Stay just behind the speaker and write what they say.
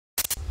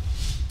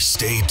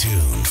Stay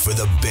tuned for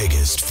the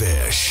biggest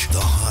fish, the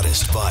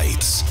hottest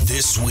bites,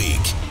 this week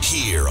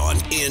here on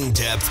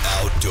In-Depth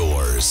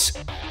Outdoors.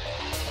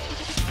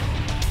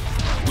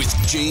 With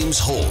James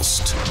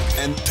Holst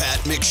and Pat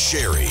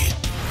McSharry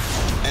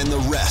and the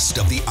rest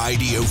of the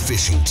IDO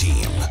fishing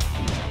team.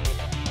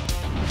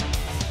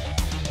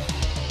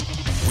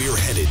 We're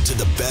headed to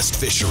the best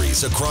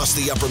fisheries across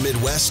the upper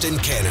Midwest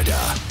and Canada.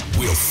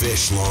 We'll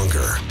fish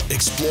longer,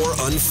 explore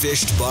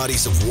unfished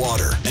bodies of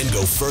water, and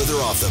go further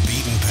off the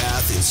beaten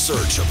path in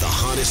search of the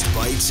hottest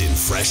bites in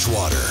fresh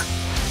water.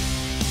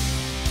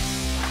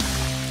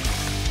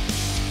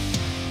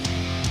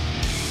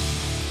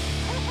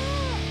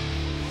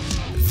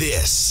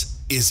 This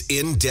is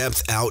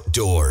In-Depth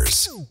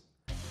Outdoors.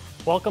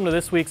 Welcome to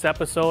this week's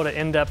episode of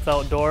In-Depth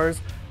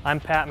Outdoors. I'm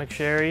Pat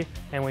McSharry,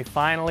 and we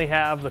finally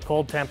have the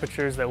cold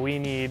temperatures that we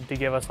need to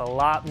give us a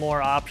lot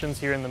more options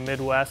here in the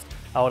Midwest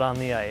out on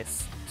the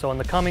ice. So in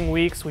the coming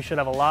weeks, we should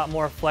have a lot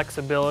more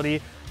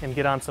flexibility and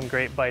get on some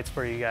great bites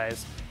for you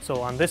guys.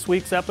 So on this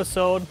week's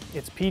episode,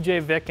 it's P.J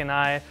Vick and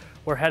I.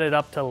 We're headed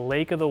up to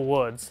Lake of the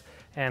Woods.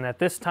 And at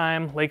this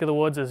time, Lake of the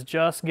Woods is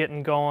just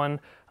getting going.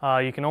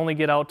 You can only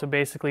get out to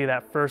basically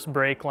that first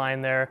break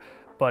line there,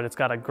 but it's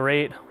got a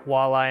great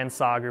walleye and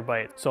sauger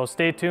bite. So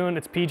stay tuned,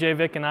 it's P.J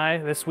Vick and I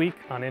this week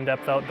on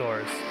In-Depth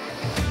Outdoors.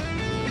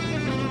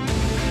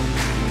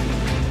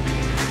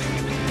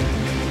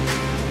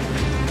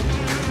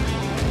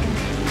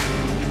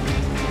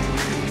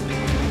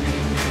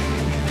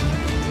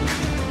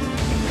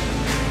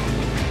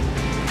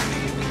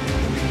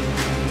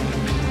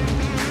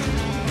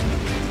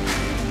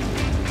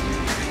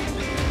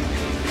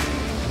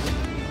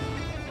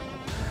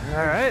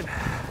 All right,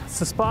 it's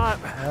the spot.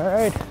 All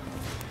right.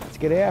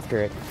 Get after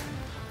it.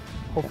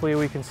 Hopefully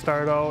we can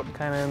start out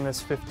kind of in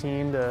this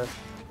 15 to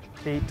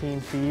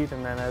 18 feet,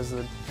 and then as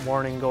the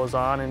morning goes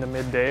on into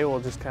midday, we'll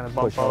just kind of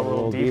bump out a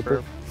little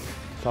deeper.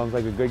 Sounds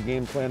like a good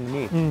game plan to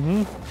me.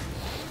 Mm-hmm.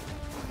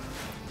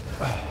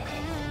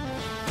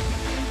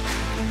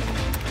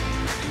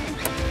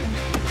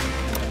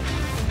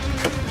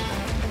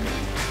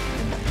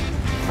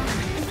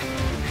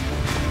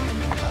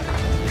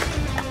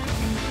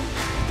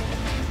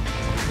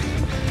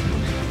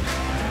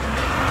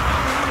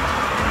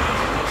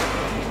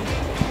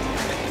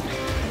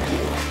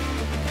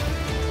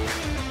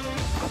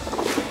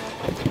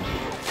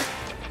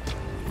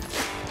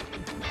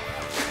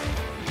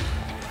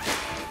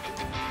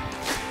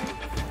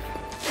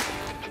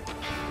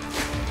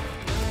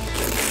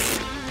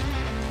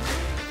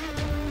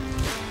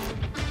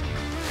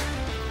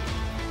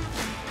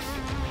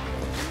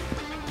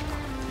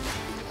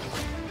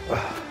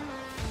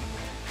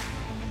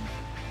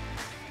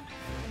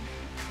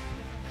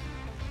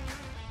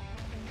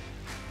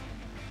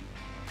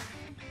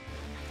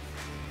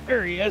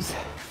 There he is.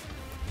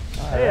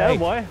 Hey,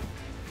 boy.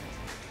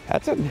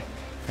 That's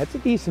a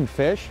decent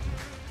fish.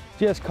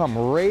 Just come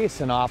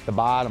racing off the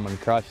bottom and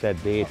crush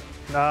that bait.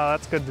 No,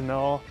 that's good to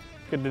know.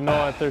 Good to know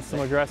that there's some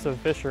aggressive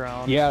fish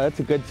around. Yeah,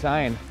 that's a good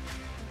sign.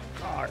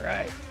 All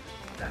right,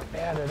 not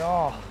bad at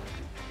all.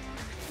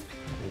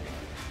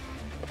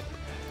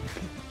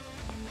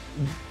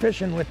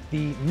 Fishing with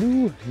the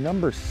new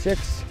number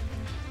 6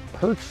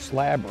 perch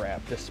slab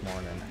wrap this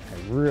morning.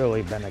 I've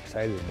really been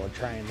excited about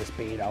trying this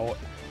bait out.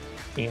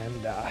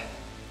 And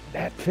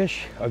that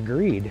fish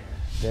agreed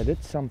that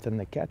it's something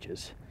that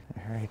catches.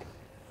 All right.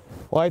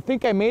 Well, I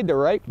think I made the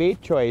right bait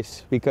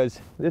choice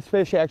because this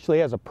fish actually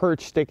has a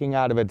perch sticking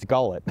out of its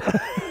gullet.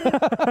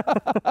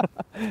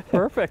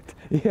 Perfect.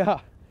 Yeah.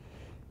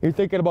 You're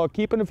thinking about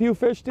keeping a few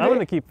fish today? I'm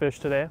gonna keep fish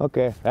today.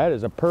 Okay, that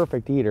is a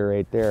perfect eater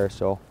right there.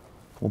 So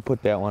we'll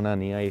put that one on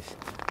the ice.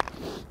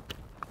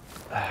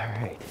 All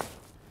right.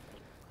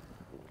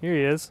 Here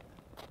he is.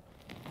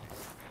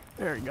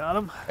 There, you got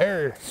him.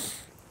 There.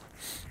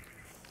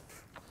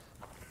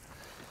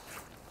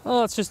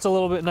 Oh, it's just a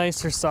little bit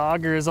nicer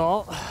sauger is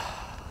all.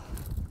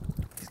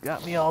 He's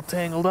got me all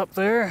tangled up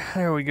there.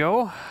 There we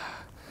go.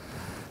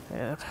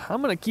 And I'm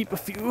gonna keep a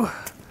few,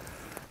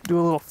 do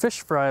a little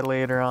fish fry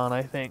later on,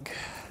 I think.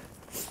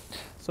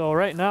 So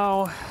right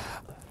now,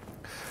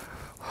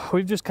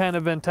 we've just kind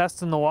of been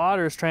testing the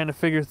waters, trying to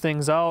figure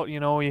things out. You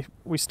know,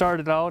 we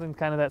started out in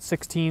kind of that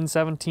 16,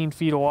 17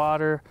 feet of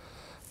water.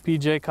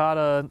 PJ caught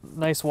a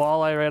nice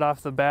walleye right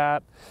off the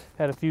bat,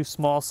 had a few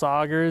small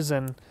saugers,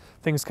 and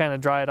things kind of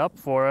dried up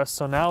for us.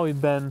 So now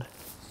we've been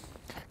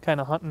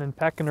kind of hunting and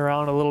pecking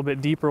around a little bit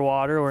deeper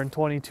water. We're in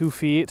 22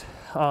 feet.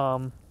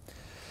 You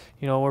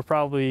know, we're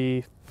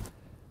probably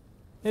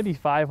maybe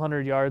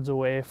 500 yards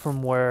away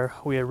from where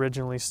we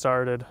originally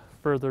started,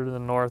 further to the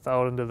north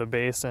out into the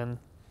basin.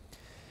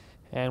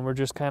 And we're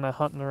just kind of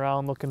hunting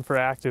around looking for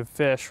active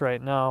fish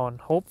right now. And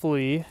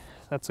hopefully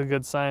that's a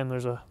good sign.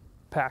 There's a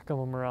pack of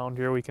them around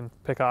here. We can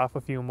pick off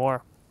a few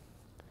more.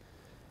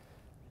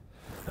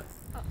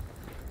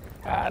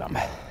 Got him.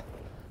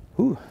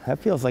 Ooh, that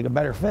feels like a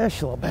better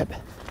fish a little bit.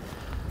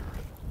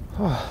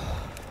 We're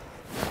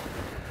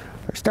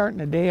starting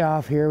the day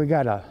off here. We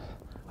got a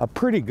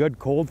pretty good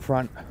cold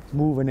front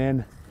moving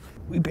in.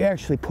 we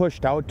actually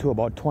pushed out to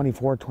about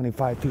 24,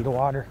 25 feet of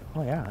water.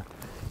 Oh yeah,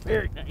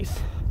 very nice.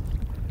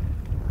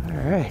 All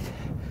right,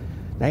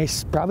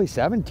 nice, probably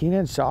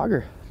 17-inch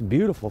sauger.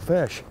 Beautiful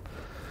fish.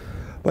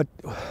 But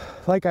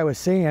like I was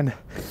saying,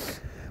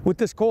 with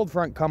this cold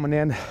front coming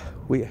in,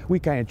 we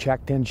kind of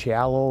checked in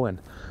shallow,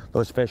 and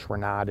those fish were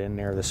not in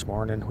there this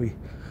morning.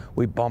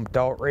 We bumped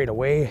out right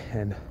away,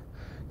 and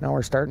now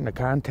we're starting to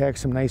contact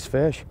some nice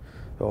fish.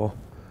 So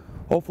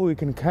hopefully we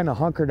can kind of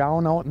hunker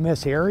down out in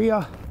this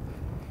area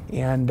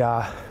and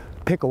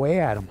pick away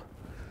at them.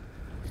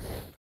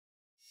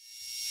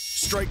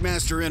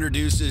 StrikeMaster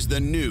introduces the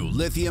new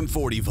Lithium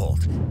 40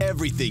 volt.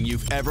 Everything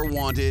you've ever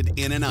wanted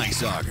in an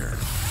ice auger.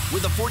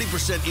 With a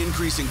 40%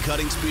 increase in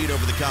cutting speed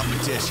over the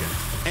competition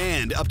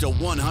and up to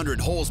 100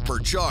 holes per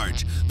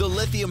charge, the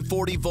Lithium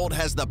 40 volt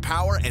has the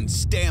power and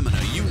stamina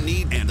you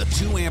need, and a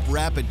 2-amp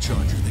rapid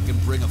charger that can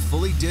bring a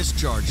fully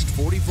discharged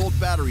 40 volt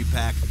battery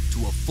pack to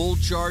a full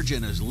charge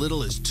in as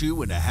little as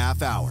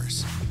 2.5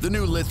 hours. The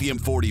new Lithium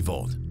 40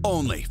 volt,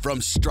 only from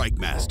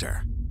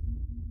StrikeMaster.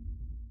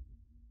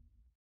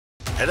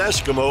 At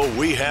Eskimo,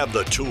 we have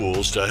the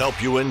tools to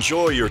help you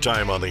enjoy your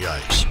time on the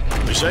ice.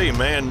 They say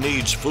man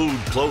needs food,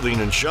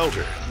 clothing, and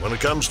shelter. When it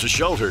comes to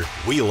shelter,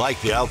 we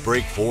like the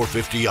Outbreak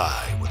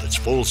 450i with its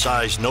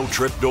full-size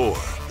no-trip door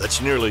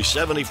that's nearly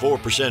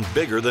 74%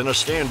 bigger than a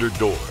standard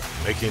door,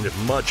 making it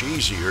much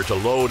easier to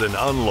load and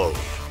unload.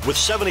 With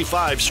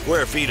 75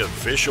 square feet of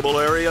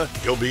fishable area,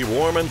 you'll be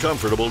warm and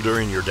comfortable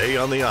during your day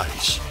on the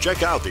ice.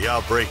 Check out the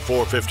Outbreak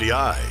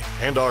 450i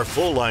and our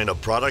full line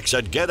of products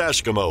at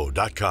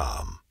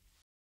geteskimo.com.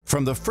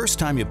 From the first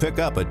time you pick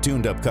up a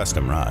tuned-up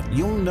custom rod,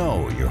 you'll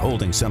know you're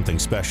holding something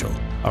special.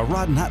 A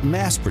rod not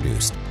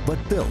mass-produced, but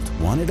built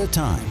one at a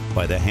time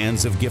by the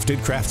hands of gifted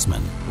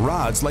craftsmen.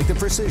 Rods like the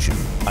Precision,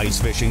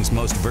 ice fishing's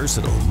most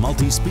versatile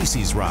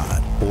multi-species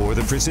rod, or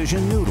the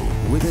Precision Noodle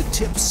with a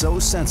tip so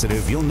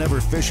sensitive you'll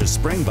never fish a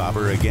spring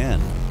bobber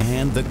again.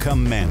 And the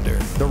Commander,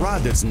 the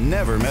rod that's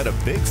never met a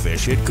big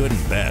fish it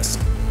couldn't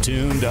best.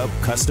 Tuned up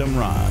custom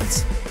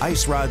rods.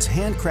 Ice rods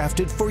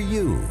handcrafted for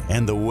you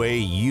and the way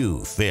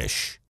you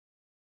fish.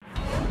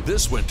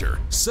 This winter,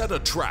 set a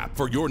trap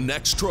for your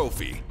next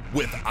trophy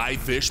with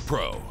iFish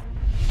Pro.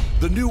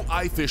 The new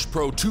iFish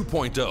Pro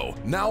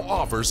 2.0 now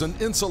offers an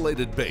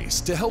insulated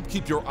base to help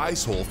keep your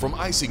ice hole from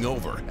icing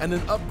over, and an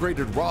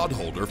upgraded rod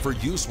holder for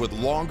use with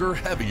longer,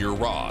 heavier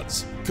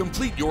rods.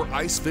 Complete your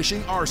ice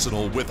fishing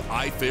arsenal with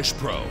iFish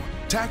Pro.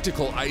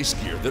 Tactical ice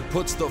gear that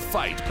puts the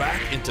fight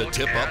back into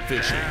tip-up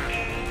fishing.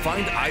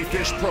 Find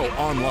iFish Pro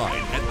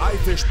online at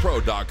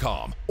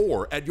ifishpro.com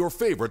or at your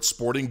favorite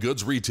sporting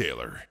goods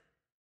retailer.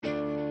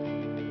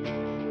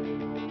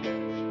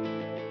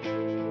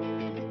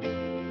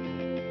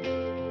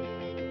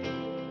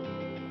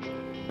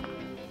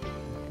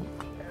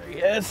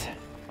 Is.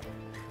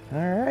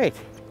 All right,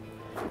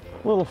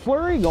 a little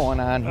flurry going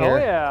on here. Oh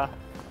yeah.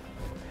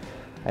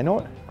 I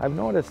know. I've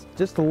noticed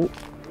just the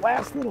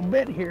last little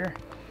bit here.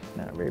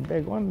 Not a very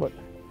big one, but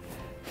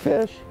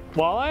fish.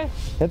 Walleye?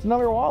 That's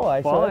another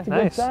walleye, so that's a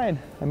nice. good sign.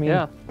 I mean,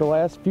 yeah. The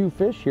last few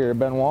fish here have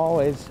been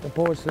walleyes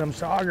opposed to them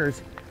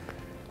saugers.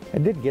 I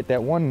did get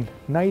that one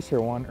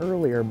nicer one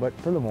earlier, but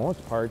for the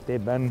most part,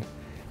 they've been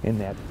in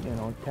that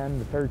 10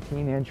 to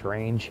 13-inch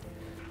range.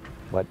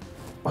 But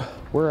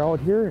we're out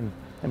here, and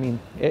I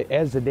mean,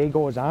 as the day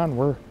goes on,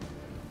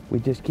 we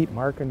just keep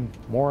marking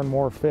more and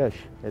more fish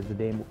as the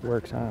day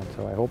works on.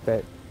 So I hope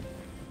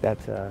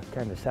that's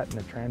kind of setting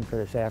the trend for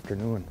this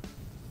afternoon.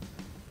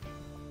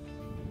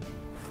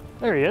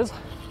 There he is.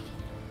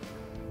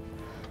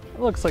 It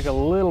looks like a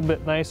little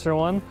bit nicer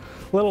one.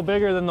 A little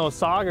bigger than those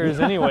saugers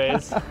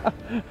anyways.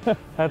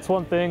 That's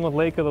one thing with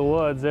Lake of the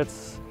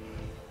Woods.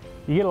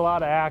 You get a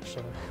lot of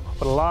action,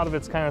 but a lot of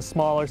it's kind of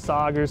smaller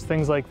saugers,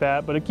 things like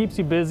that, but it keeps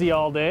you busy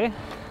all day.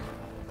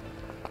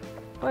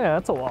 Oh yeah,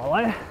 that's a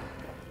walleye.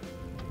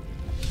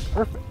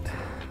 Perfect.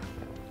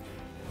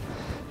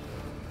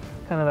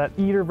 Kind of that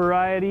eater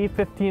variety,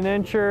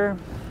 15-incher.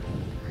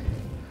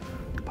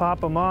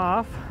 Pop them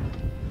off,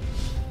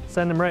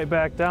 send them right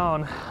back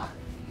down.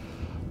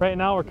 Right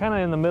now we're kind of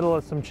in the middle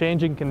of some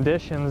changing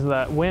conditions.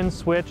 That wind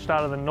switched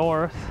out of the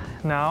north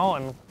now,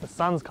 and the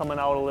sun's coming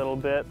out a little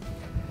bit.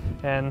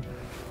 And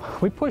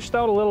we pushed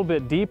out a little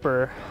bit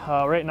deeper.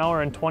 Right now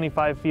we're in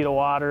 25 feet of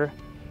water.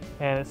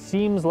 And it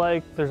seems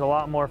like there's a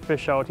lot more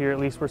fish out here. At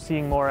least we're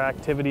seeing more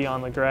activity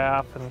on the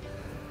graph, and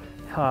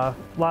a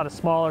lot of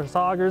smaller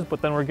saugers,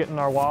 but then we're getting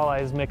our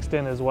walleyes mixed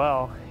in as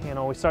well.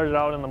 We started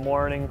out in the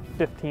morning,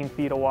 15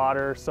 feet of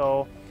water or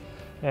so,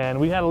 and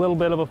we had a little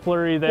bit of a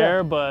flurry there,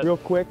 yeah, but real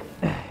quick.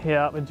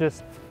 Yeah, it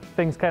just,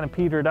 things kind of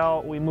petered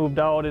out. We moved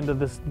out into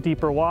this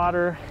deeper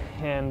water,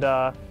 and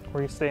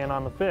we're staying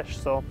on the fish.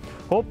 So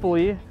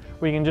hopefully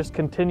we can just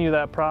continue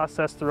that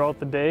process throughout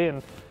the day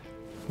and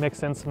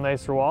mix in some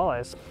nicer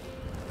walleyes.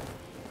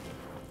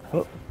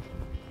 Oh.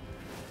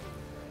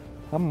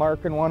 I'm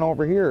marking one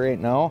over here right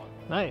now.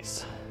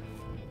 Nice.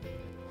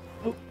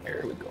 Oh,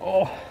 there we go.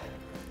 All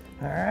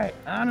right,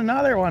 on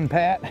another one,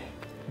 Pat.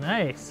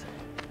 Nice.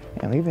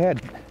 And we've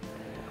had,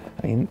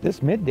 I mean,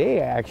 this midday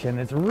action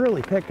is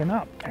really picking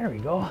up. There we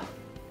go.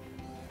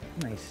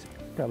 Nice,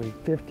 probably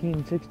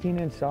 15,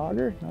 16-inch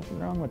sauger. Nothing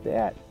wrong with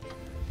that.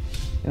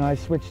 You know, I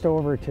switched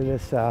over to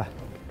this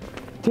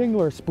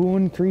Tingler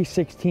spoon,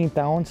 3/16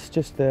 ounce,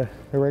 just the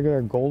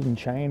regular golden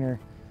shiner,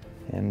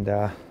 and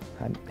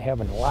I'm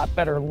having a lot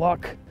better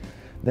luck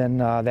than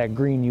that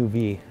green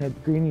UV.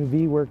 That green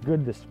UV worked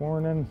good this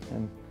morning,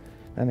 and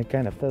then it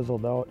kind of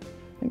fizzled out.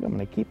 I think I'm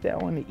gonna keep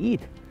that one to eat.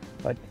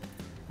 But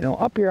you know,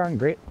 up here on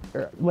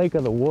Lake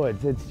of the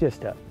Woods, it's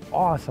just an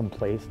awesome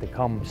place to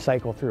come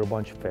cycle through a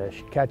bunch of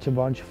fish, catch a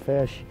bunch of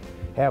fish,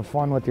 have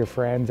fun with your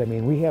friends. I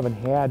mean, we haven't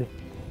had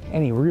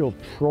any real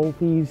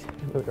trophies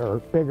or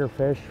bigger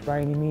fish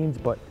by any means,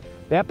 but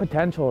that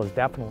potential is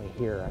definitely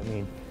here. I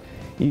mean,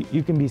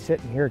 you can be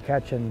sitting here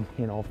catching,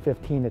 you know,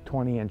 15 to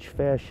 20-inch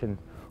fish, and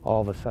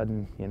all of a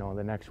sudden, you know,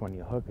 the next one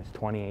you hook is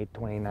 28,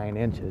 29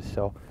 inches.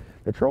 So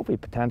the trophy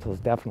potential is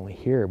definitely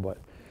here, but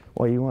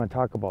well, you want to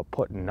talk about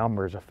putting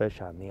numbers of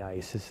fish on the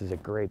ice, this is a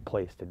great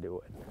place to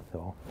do it.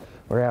 So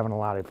we're having a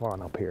lot of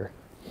fun up here.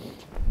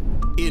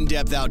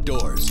 In-Depth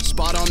Outdoors,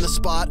 Spot on the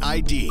Spot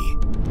ID.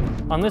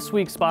 On this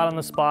week's Spot on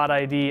the Spot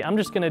ID, I'm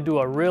just going to do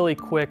a really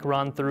quick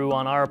run through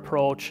on our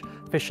approach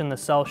fishing the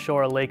South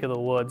Shore Lake of the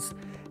Woods.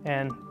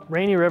 And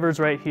Rainy River's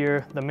right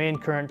here, the main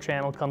current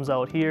channel comes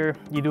out here.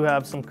 You do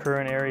have some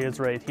current areas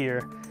right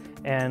here.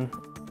 And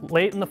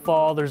late in the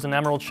fall, there's an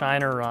emerald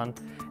shiner run,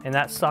 and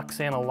that sucks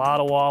in a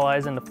lot of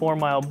walleyes into 4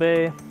 Mile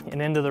Bay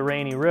and into the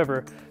Rainy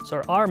River.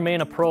 So our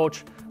main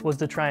approach was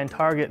to try and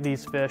target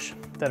these fish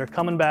that are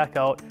coming back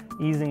out,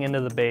 easing into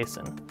the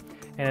basin.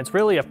 And it's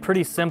really a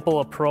pretty simple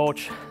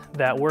approach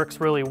that works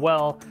really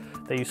well,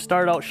 that you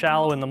start out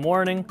shallow in the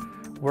morning,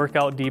 work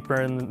out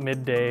deeper in the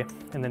midday,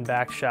 and then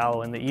back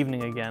shallow in the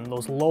evening again.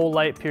 Those low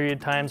light period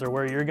times are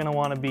where you're gonna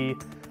wanna be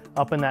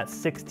up in that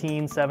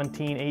 16,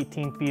 17,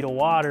 18 feet of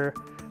water,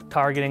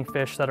 targeting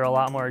fish that are a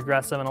lot more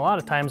aggressive and a lot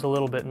of times a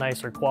little bit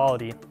nicer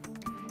quality.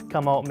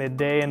 Come out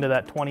midday into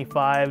that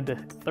 25 to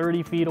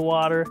 30 feet of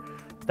water,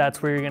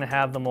 that's where you're gonna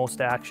have the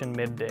most action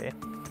midday.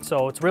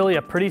 So it's really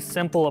a pretty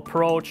simple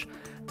approach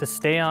to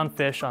stay on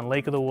fish on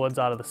Lake of the Woods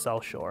out of the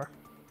South Shore.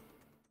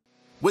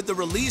 With the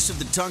release of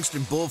the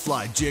tungsten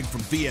bullfly jig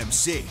from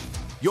VMC,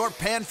 your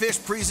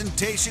panfish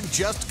presentation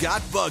just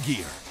got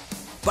buggier.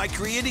 By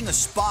creating a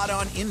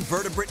spot-on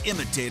invertebrate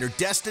imitator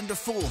destined to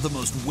fool the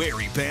most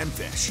wary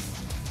panfish.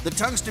 The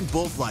tungsten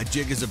bullfly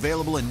jig is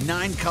available in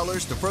 9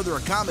 colors to further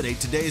accommodate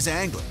today's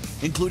angling,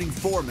 including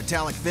 4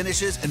 metallic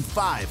finishes and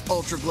 5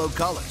 ultra glow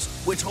colors,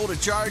 which hold a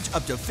charge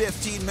up to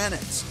 15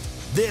 minutes.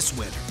 This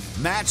winter,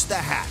 match the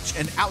hatch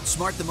and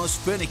outsmart the most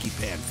finicky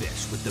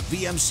panfish with the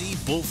VMC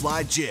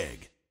bullfly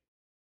jig.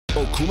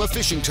 Okuma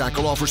Fishing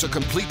Tackle offers a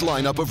complete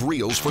lineup of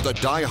reels for the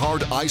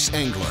die-hard ice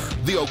angler.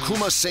 The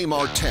Okuma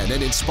Samar 10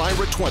 and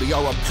Inspira 20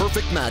 are a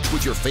perfect match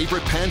with your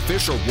favorite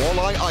panfish or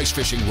walleye ice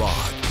fishing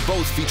rod.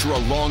 Both feature a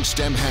long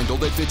stem handle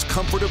that fits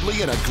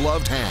comfortably in a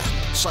gloved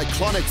hand.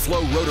 Cyclonic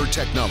flow rotor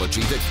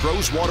technology that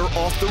throws water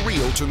off the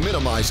reel to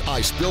minimize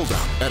ice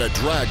buildup. And a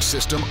drag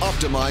system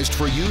optimized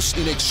for use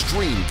in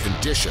extreme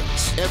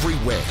conditions.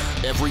 Everywhere,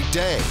 every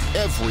day,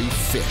 every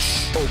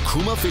fish.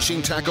 Okuma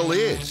Fishing Tackle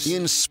is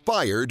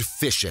inspired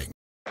fishing.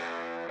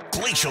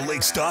 Glacial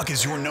Lake Stock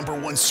is your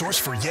 #1 source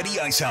for Yeti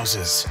ice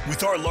houses.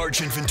 With our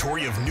large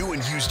inventory of new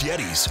and used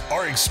Yetis,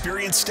 our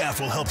experienced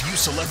staff will help you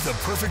select the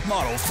perfect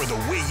model for the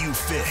way you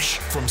fish.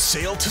 From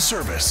sale to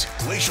service,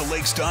 Glacial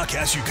Lake Stock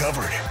has you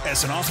covered.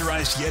 As an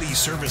authorized Yeti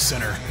service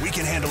center, we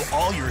can handle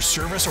all your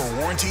service or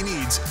warranty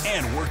needs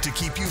and work to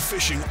keep you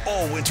fishing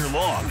all winter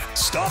long.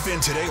 Stop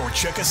in today or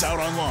check us out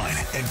online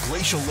at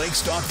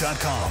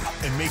glaciallakestock.com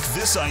and make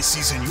this ice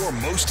season your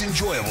most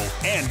enjoyable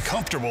and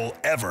comfortable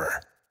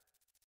ever.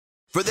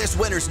 For this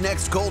winter's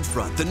next cold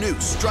front, the new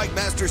Strike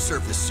Master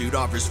Surface Suit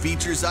offers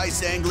features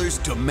ice anglers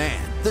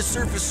demand. The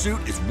Surface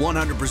Suit is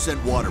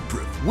 100%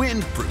 waterproof,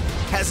 windproof,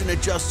 has an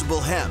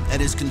adjustable hem,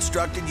 and is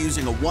constructed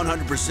using a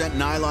 100%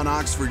 nylon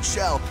Oxford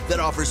shell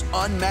that offers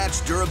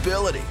unmatched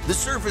durability. The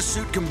Surface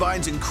Suit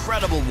combines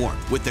incredible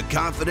warmth with the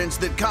confidence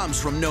that comes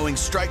from knowing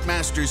Strike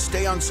Master's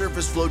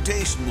stay-on-surface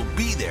flotation will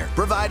be there,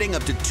 providing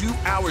up to 2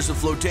 hours of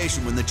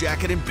flotation when the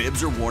jacket and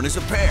bibs are worn as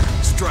a pair.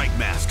 Strike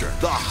Master,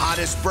 the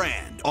hottest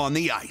brand on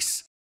the ice.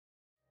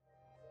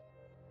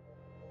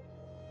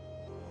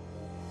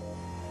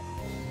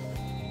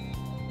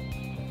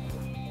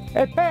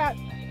 Hey Pat,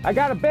 I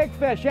got a big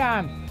fish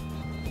on.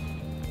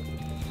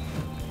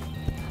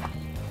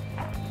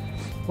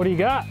 What do you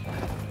got?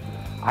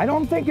 I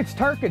don't think it's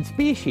Turkin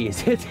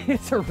species.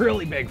 It's a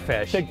really big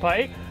fish. Big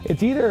pike?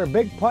 It's either a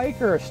big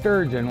pike or a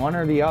sturgeon, one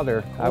or the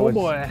other.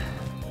 Boy.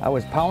 I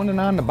was pounding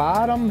on the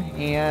bottom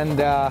and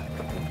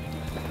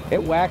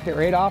it whacked it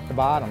right off the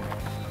bottom.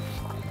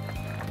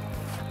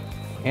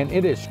 And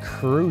it is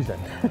cruising.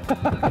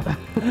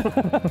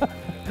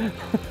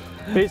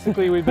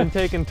 Basically, we've been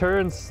taking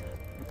turns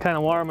kind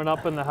of warming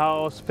up in the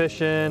house,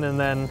 fishing, and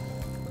then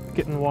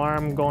getting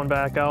warm, going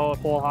back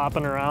out, pole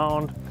hopping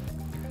around.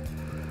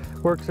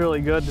 Works really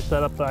good to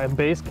set up the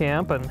base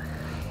camp. And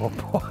oh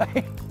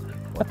boy,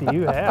 what do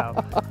you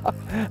have?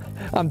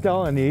 I'm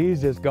telling you,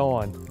 he's just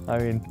going. I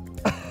mean,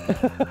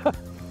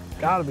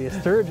 Gotta be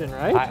a sturgeon,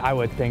 right? I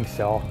would think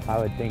so. I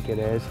would think it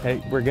is.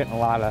 Hey, we're getting a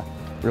lot of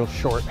real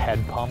short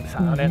head pumps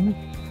on it.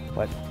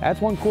 But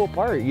that's one cool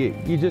part.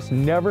 You just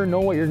never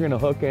know what you're gonna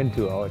hook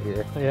into out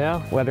here.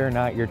 Yeah. Whether or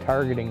not you're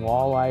targeting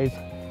walleyes,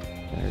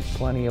 there's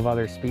plenty of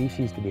other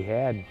species to be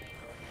had.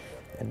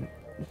 And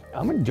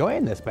I'm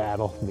enjoying this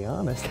battle, to be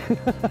honest.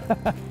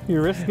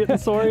 Your wrist getting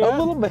sore yet? A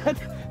little bit.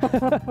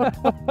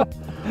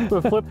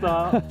 But flip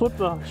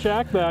the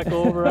shack back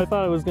over. I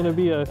thought it was gonna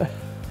be a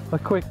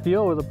quick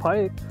deal with a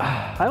pike.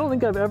 I don't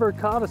think I've ever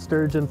caught a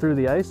sturgeon through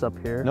the ice up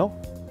here. No.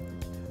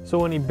 So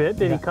when he bit,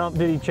 did he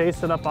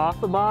chase it up off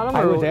the bottom?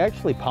 I was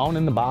actually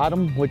pounding the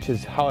bottom, which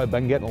is how I've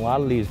been getting a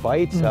lot of these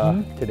bites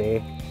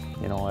today.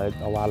 You know,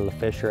 a lot of the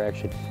fish are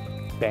actually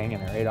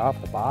banging right off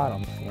the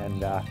bottom,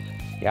 and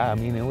yeah, I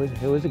mean it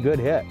was a good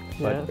hit,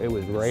 but it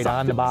was right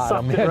on the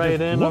bottom. Sucked it right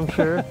in, I'm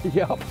sure.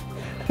 Yep.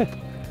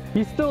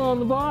 He's still on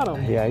the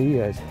bottom. Yeah, he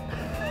is.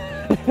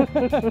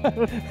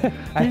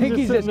 I think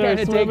he's just kind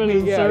of taking me.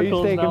 Yeah, he's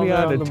taking me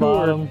on a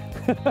tour.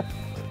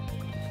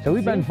 So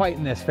we've been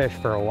fighting this fish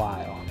for a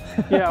while.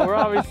 Yeah, we're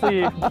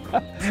obviously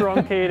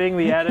truncating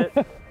the edit.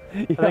 I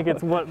think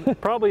it's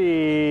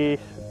probably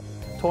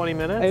 20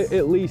 minutes?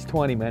 At least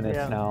 20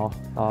 minutes now.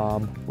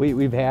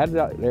 We've had,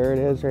 there it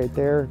is right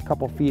there, a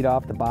couple feet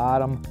off the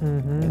bottom.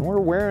 And we're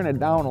wearing it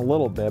down a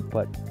little bit,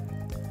 but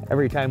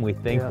every time we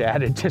think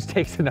that, it just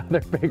takes another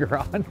big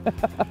run.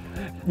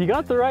 You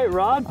got the right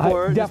rod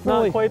for it, just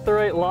not quite the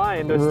right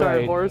line to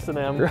start horsing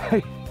him.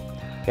 Right.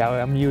 Yeah,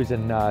 I'm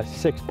using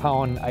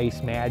 6-pound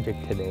Ice Magic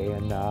today,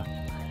 and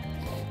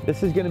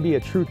this is going to be a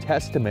true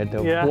testament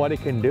of what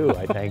it can do,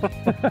 I think.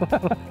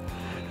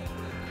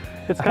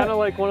 It's kind of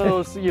like one of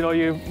those, you know,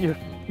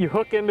 you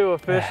hook into a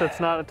fish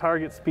that's not a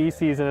target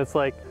species, and it's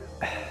like,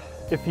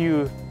 if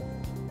you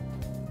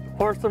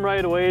horse him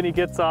right away and he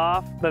gets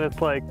off, then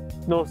it's like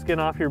no skin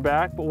off your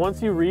back. But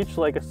once you reach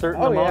like a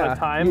certain amount of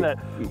time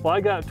well, I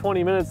got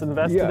 20 minutes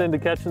invested into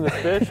catching this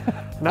fish.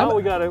 Now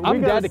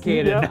I'm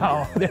dedicated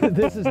now.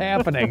 This is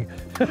happening.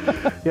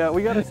 Yeah,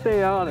 we got to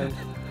stay on him.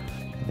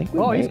 I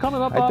think he's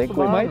coming up off the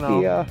bottom. I think we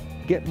might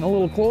be getting a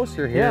little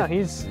closer here. Yeah,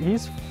 he's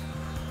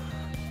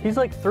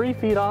like 3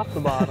 feet off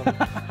the bottom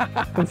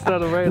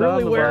instead of right on the bottom.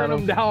 Really wearing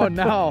him down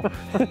now.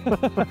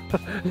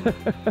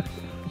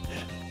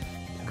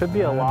 Could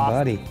be a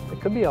lost.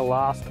 It could be a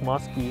lost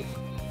muskie.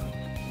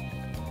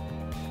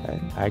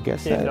 I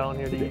guess came down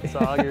here to eat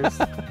saugers.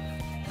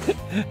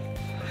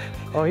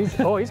 Oh,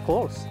 he's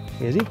close.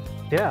 Is he?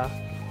 Yeah.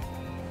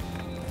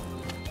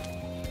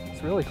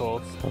 It's really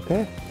close.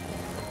 Okay.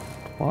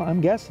 Well,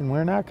 I'm guessing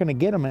we're not going to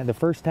get him at the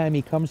first time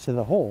he comes to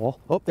the hole.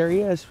 Oh, there he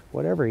is.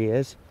 Whatever he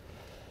is.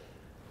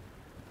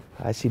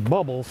 I see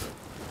bubbles.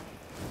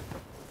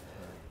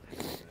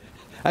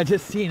 I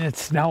just seen it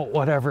snout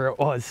whatever it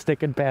was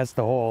sticking past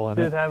the hole.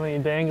 Did it have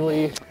any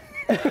dangly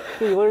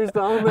feelers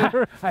down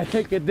there? I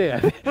think it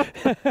did.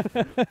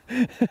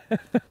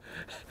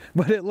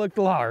 But it looked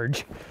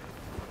large.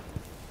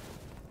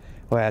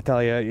 Well, I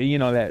tell you, you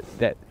know,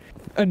 that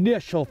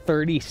initial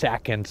 30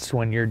 seconds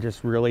when you're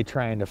just really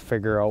trying to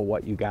figure out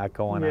what you got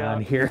going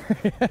on here.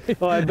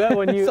 Well, I bet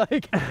when you...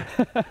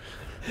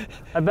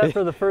 I bet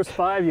for the first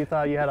 5 you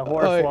thought you had a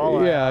horse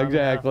walleye. Yeah,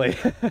 exactly.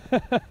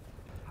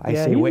 I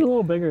say he's a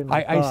little bigger than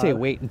I say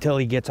wait until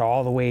he gets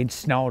all the way,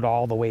 snout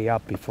all the way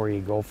up before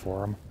you go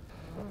for him.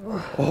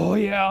 Oh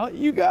yeah,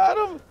 you got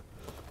him.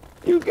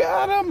 You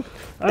got him.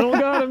 I don't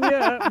got him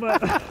yet,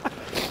 but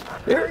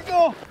there we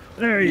go.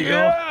 There you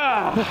go.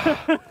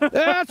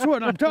 That's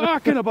what I'm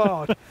talking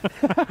about.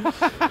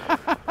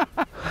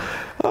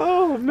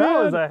 Oh man,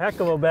 that was a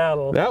heck of a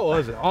battle. That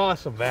was an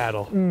awesome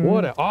battle.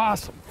 What an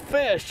awesome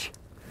fish,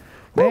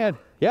 man.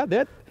 Yeah,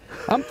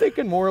 I'm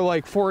thinking more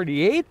like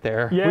 48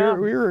 there.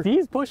 Yeah,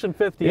 he's pushing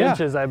 50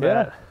 inches, I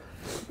bet. Yeah.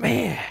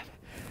 Man,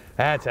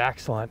 that's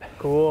excellent.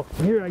 Cool.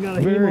 Here, I got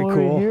a very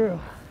cool. Right here.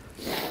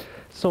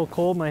 So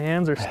cold, my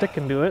hands are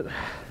sticking to it.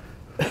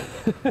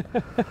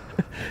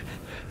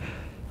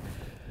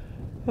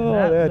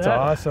 That's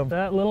awesome.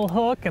 That little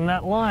hook and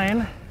that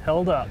line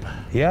held up.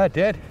 Yeah, it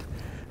did.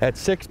 That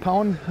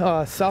 6-pound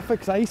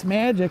Suffolk Ice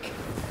Magic,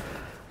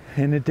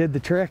 and it did the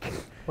trick.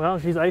 Well,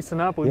 she's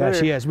icing up.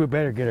 She is. We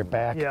better get her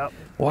back. Yep.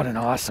 What an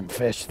awesome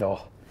fish,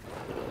 though.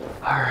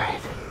 All right.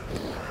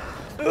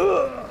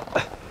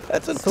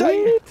 That's a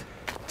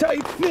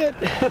tight fit.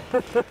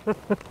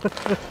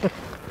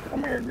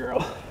 Come here,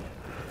 girl.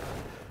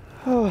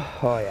 Oh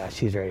yeah,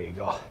 she's ready to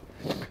go.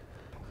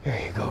 There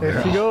you go, girl.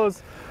 There she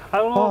goes. I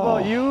don't know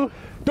about you.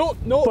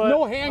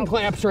 No hand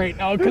clamps right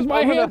now because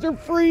my hands are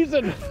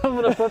freezing. I'm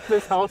gonna flip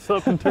this house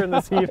up and turn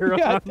this heater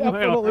on.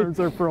 My arms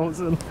are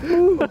frozen.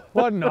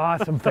 What an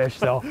awesome fish,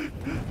 though.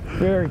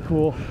 Very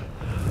cool.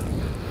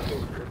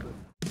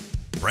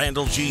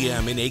 Brandel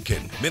GM in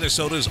Aiken,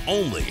 Minnesota's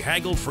only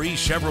haggle-free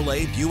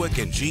Chevrolet, Buick,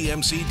 and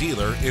GMC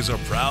dealer, is a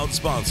proud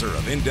sponsor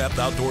of In-Depth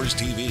Outdoors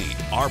TV.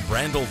 Our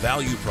Brandel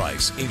value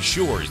price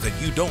ensures that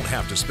you don't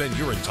have to spend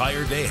your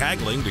entire day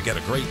haggling to get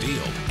a great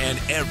deal. And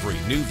every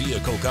new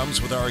vehicle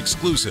comes with our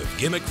exclusive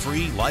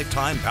gimmick-free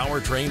lifetime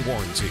powertrain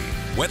warranty.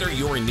 Whether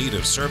you're in need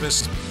of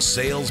service,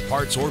 sales,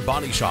 parts, or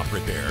body shop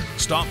repair,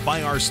 stop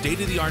by our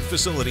state-of-the-art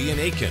facility in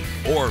Aiken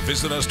or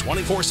visit us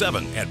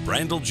 24/7 at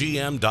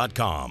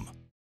brandelgm.com.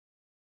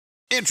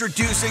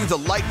 Introducing the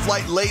Light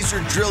Flight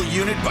Laser Drill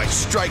Unit by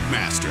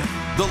StrikeMaster.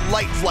 The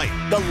Light Flight,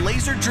 the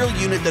laser drill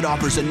unit that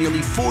offers a nearly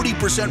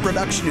 40%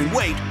 reduction in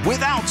weight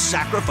without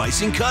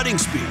sacrificing cutting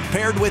speed.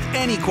 Paired with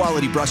any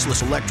quality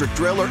brushless electric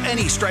drill or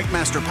any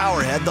StrikeMaster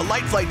powerhead, the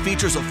Light Flight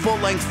features a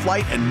full-length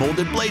flight and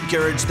molded blade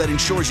carriage that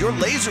ensures your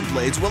laser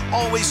blades will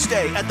always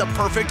stay at the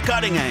perfect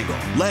cutting angle.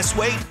 Less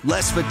weight,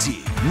 less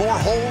fatigue. More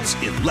holes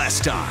in less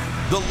time.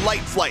 The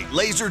Light Flight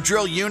Laser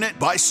Drill Unit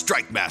by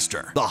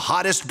StrikeMaster, the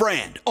hottest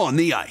brand on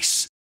the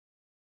ice.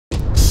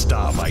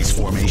 Stop ice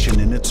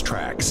formation in its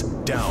tracks,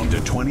 down to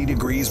 20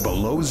 degrees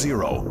below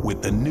zero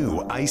with the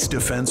new Ice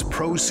Defense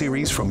Pro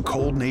Series from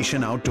Cold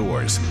Nation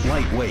Outdoors.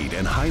 Lightweight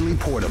and highly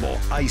portable,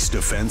 Ice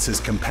Defense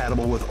is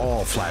compatible with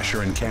all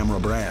flasher and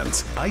camera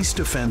brands. Ice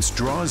Defense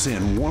draws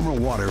in warmer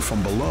water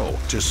from below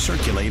to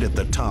circulate at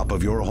the top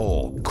of your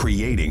hole,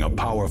 creating a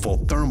powerful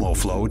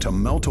thermoflow to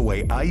melt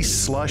away ice,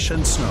 slush,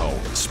 and snow.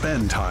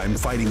 Spend time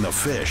fighting the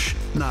fish,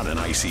 not an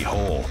icy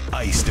hole.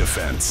 Ice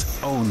Defense.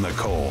 Own the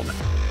cold.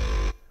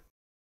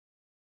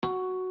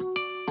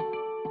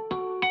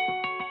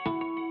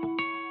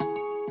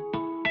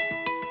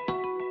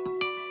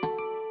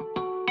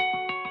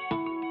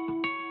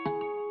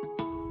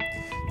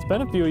 It's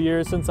been a few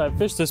years since I've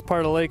fished this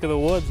part of Lake of the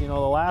Woods. You know,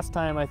 the last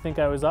time I think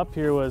I was up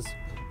here was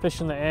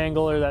fishing the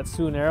Angle or that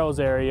Sioux Narrows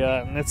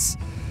area, and it's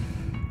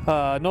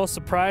no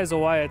surprise of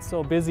why it's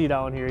so busy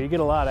down here. You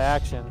get a lot of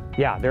action.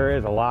 Yeah, there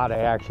is a lot of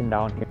action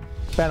down here.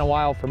 It's been a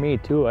while for me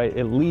too,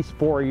 at least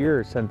 4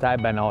 years since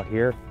I've been out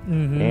here.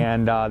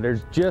 And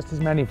there's just as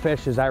many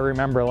fish as I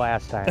remember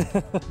last time.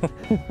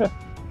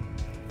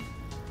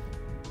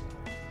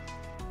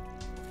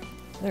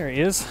 There he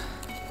is.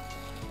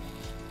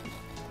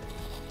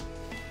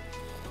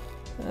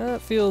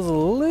 That feels a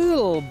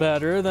little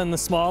better than the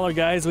smaller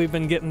guys we've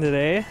been getting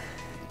today.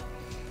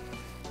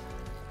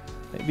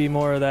 Maybe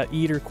more of that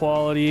eater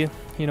quality.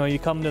 You know, you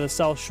come to the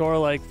South Shore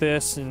like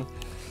this and,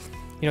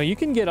 you know, you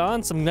can get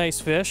on some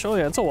nice fish. Oh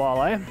yeah, it's a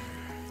walleye.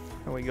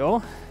 There we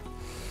go.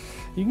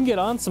 You can get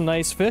on some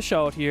nice fish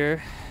out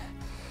here,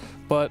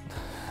 but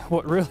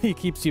what really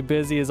keeps you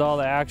busy is all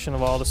the action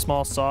of all the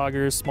small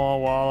saugers, small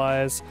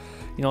walleyes.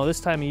 You know, this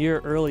time of year,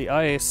 early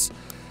ice,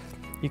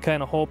 you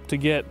kind of hope to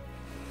get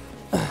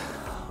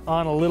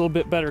on a little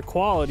bit better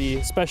quality,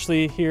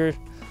 especially here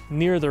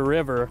near the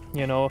river.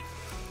 You know,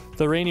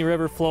 the Rainy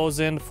River flows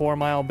into 4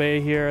 Mile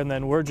Bay here, and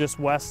then we're just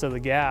west of the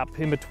gap,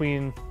 in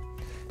between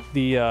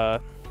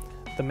the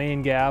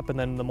main gap and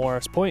then the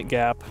Morris Point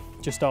Gap,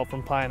 just out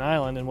from Pine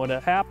Island. And what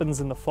happens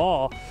in the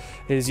fall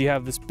is you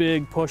have this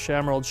big push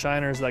emerald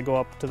shiners that go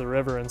up to the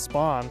river and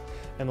spawn,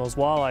 and those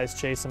walleyes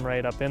chase them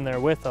right up in there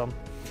with them,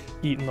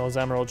 eating those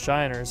emerald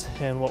shiners.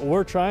 And what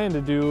we're trying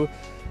to do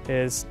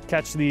is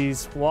catch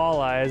these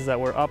walleyes that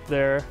were up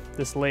there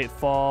this late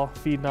fall,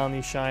 feeding on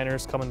these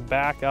shiners, coming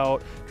back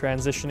out,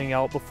 transitioning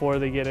out before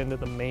they get into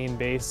the main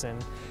basin.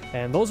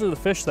 And those are the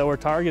fish that we're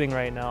targeting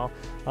right now.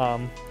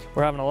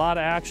 We're having a lot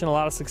of action, a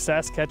lot of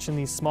success catching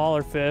these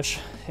smaller fish,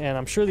 and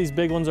I'm sure these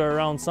big ones are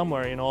around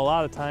somewhere. You know, a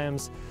lot of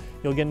times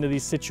you'll get into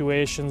these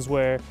situations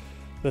where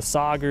the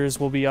saugers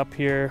will be up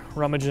here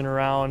rummaging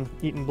around,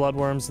 eating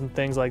bloodworms and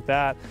things like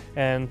that,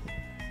 and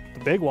the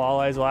big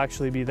walleyes will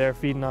actually be there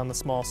feeding on the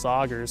small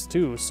saugers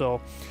too.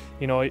 So,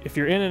 you know, if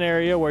you're in an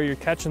area where you're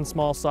catching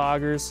small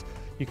saugers,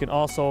 you can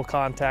also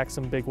contact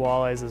some big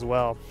walleyes as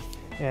well.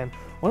 And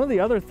one of the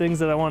other things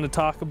that I want to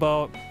talk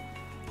about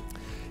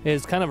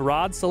is kind of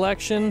rod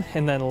selection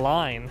and then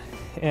line.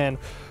 And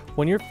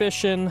when you're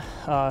fishing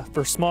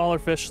for smaller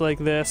fish like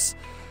this,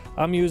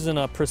 I'm using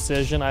a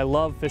Precision. I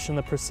love fishing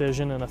the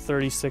Precision in a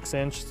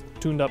 36-inch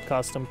tuned up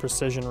custom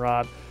Precision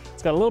rod.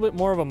 It's got a little bit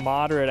more of a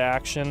moderate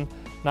action,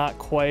 not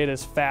quite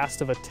as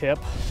fast of a tip,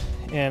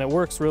 and it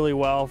works really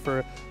well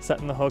for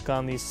setting the hook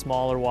on these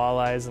smaller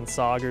walleyes and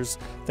saugers,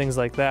 things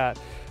like that.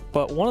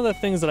 But one of the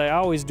things that I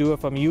always do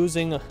if I'm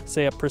using,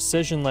 say, a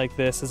Precision like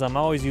this, is I'm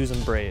always using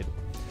braid.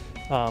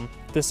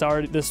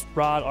 This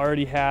rod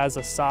already has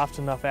a soft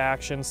enough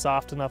action,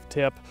 soft enough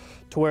tip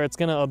to where it's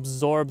gonna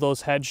absorb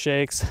those head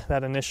shakes,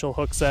 that initial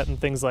hook set and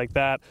things like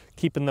that,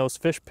 keeping those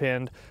fish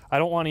pinned. I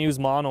don't wanna use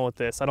mono with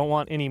this. I don't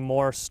want any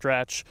more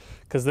stretch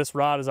because this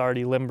rod is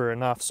already limber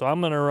enough. So I'm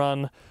gonna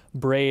run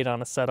braid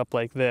on a setup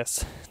like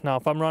this. Now,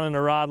 if I'm running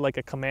a rod like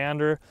a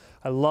Commander,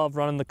 I love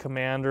running the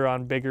Commander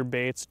on bigger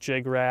baits,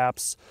 jig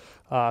wraps,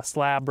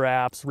 slab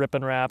wraps,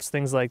 ripping wraps,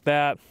 things like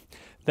that.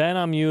 Then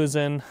I'm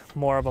using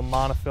more of a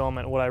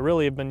monofilament. What I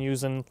really have been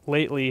using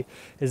lately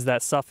is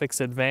that Suffix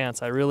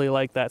Advance. I really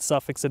like that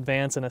Suffix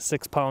Advance in a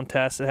 6-pound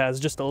test. It has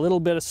just a little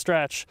bit of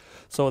stretch,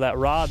 so that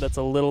rod that's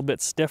a little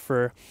bit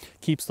stiffer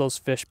keeps those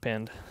fish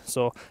pinned.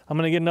 So I'm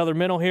gonna get another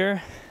minnow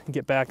here and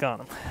get back on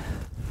them.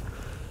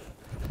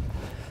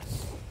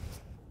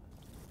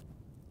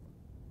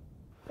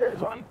 There's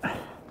one.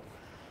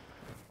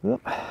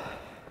 Oop.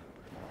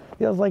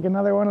 Feels like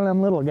another one of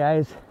them little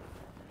guys.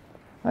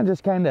 I'm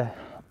just kind of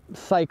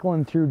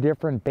cycling through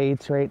different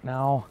baits right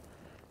now.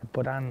 I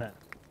put on the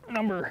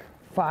number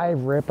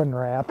 5 rip and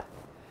wrap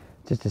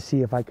just to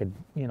see if I could,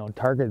 you know,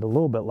 target a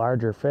little bit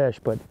larger fish,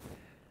 but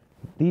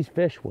these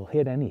fish will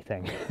hit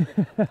anything.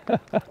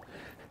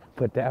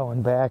 Put that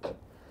one back.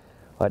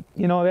 But,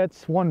 you know,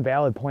 that's one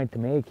valid point to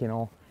make, you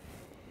know.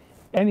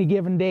 Any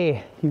given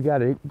day, you got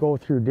to go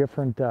through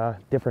different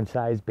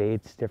size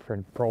baits,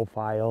 different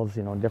profiles,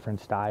 you know,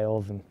 different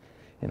styles, and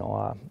you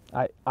know,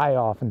 I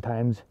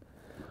oftentimes,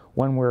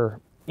 when we're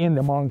in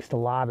amongst a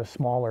lot of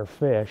smaller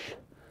fish,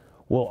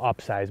 will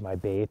upsize my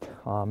bait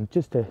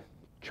just to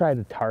try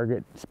to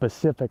target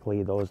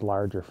specifically those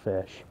larger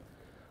fish.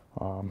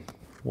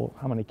 Well,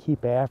 I'm going to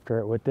keep after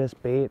it with this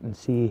bait and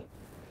see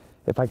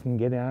if I can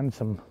get on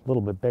some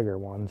little bit bigger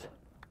ones.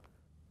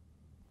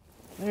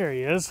 There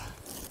he is.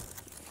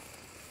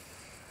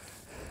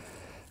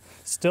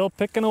 Still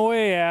picking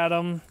away at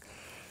him.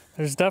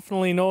 There's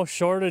definitely no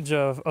shortage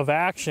of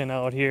action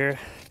out here.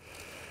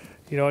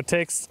 You know, it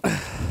takes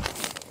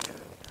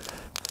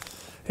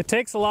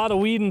a lot of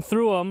weeding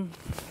through them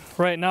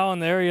right now in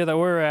the area that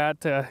we're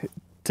at to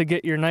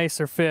get your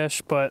nicer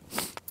fish, but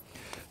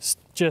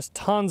just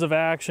tons of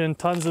action,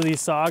 tons of these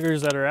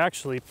saugers that are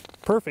actually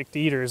perfect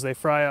eaters. They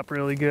fry up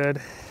really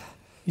good.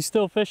 You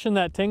still fishing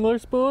that tingler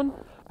spoon?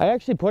 I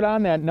actually put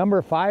on that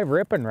number 5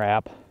 rip and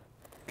wrap.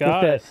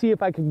 Got it. To see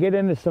if I could get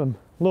into some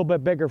little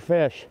bit bigger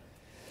fish.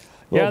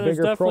 Yeah, there's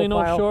definitely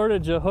no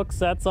shortage of hook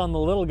sets on the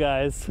little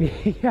guys.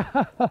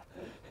 Yeah,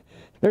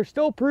 they're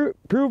still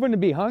proven to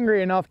be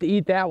hungry enough to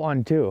eat that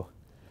one too.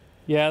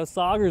 Yeah, the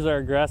saugers are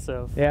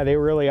aggressive. Yeah, they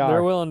really are.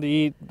 They're willing to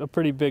eat a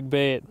pretty big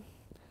bait.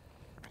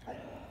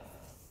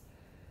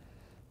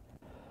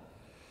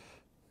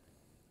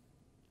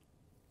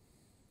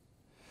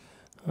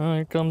 Oh,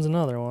 here comes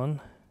another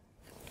one.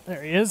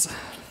 There he is.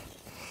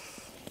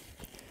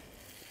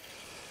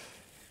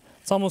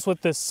 It's almost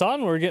with this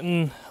sun, we're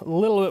getting a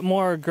little bit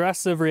more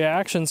aggressive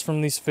reactions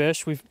from these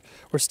fish.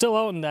 We're still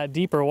out in that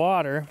deeper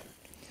water.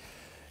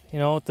 You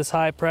know, with this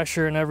high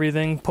pressure and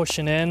everything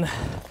pushing in,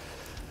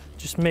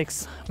 just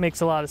makes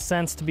a lot of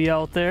sense to be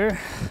out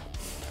there.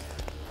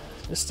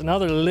 Just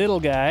another little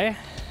guy.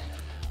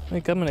 I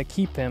think I'm gonna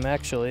keep him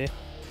actually.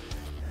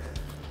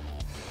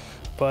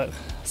 But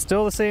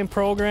still the same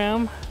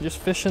program, just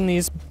fishing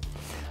these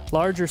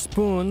larger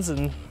spoons,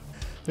 and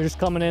they're just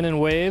coming in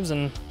waves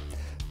and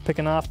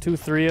picking off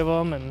 2-3 of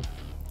them and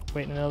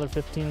waiting another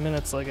 15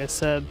 minutes like I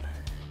said.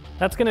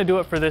 That's gonna do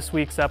it for this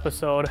week's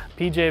episode.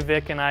 P.J.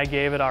 Vick and I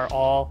gave it our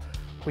all.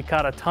 We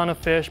caught a ton of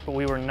fish, but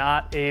we were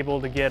not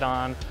able to get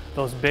on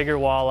those bigger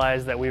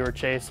walleyes that we were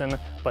chasing,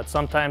 but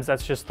sometimes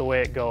that's just the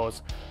way it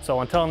goes.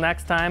 So until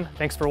next time,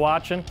 thanks for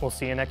watching. We'll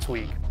see you next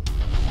week.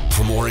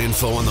 For more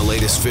info on the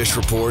latest fish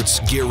reports,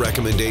 gear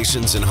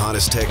recommendations, and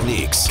hottest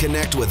techniques,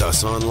 connect with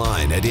us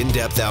online at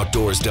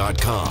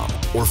indepthoutdoors.com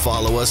or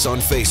follow us on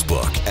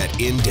Facebook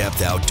at In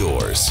Depth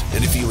Outdoors.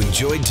 And if you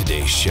enjoyed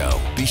today's show,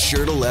 be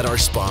sure to let our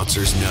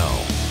sponsors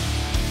know.